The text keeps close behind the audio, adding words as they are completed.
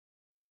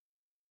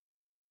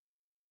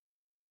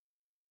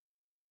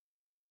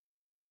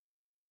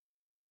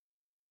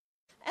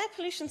Air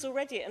pollution is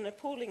already at an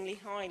appallingly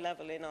high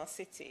level in our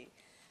city.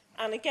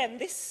 And again,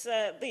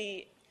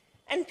 the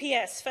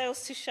NPS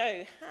fails to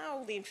show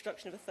how the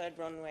introduction of a third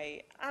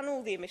runway and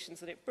all the emissions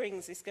that it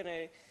brings is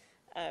going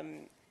to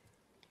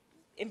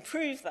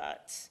improve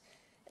that.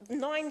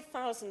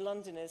 9,000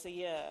 Londoners a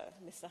year,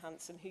 Mr.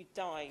 Hanson, who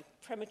die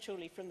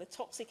prematurely from the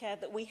toxic air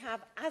that we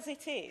have as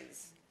it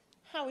is.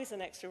 How is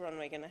an extra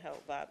runway going to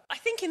help that? I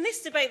think in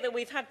this debate that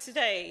we've had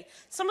today,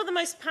 some of the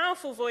most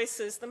powerful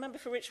voices, the member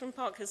for Richmond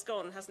Park has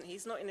gone, hasn't he?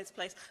 He's not in his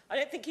place. I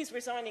don't think he's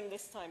resigning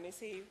this time,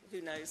 is he?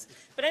 Who knows?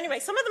 But anyway,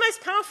 some of the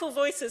most powerful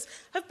voices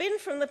have been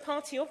from the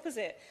party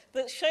opposite,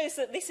 that shows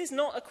that this is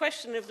not a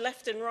question of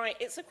left and right,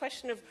 it's a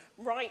question of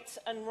right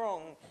and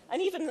wrong.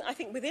 And even, I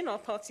think, within our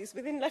parties,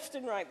 within left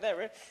and right,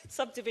 there are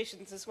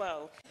subdivisions as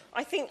well.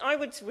 I think I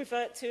would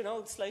revert to an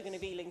old slogan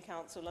of Ealing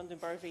Council, London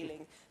Borough of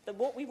Ealing, that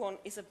what we want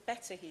is a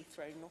better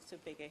Heathrow, not a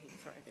bigger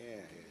Heathrow.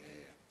 Yeah.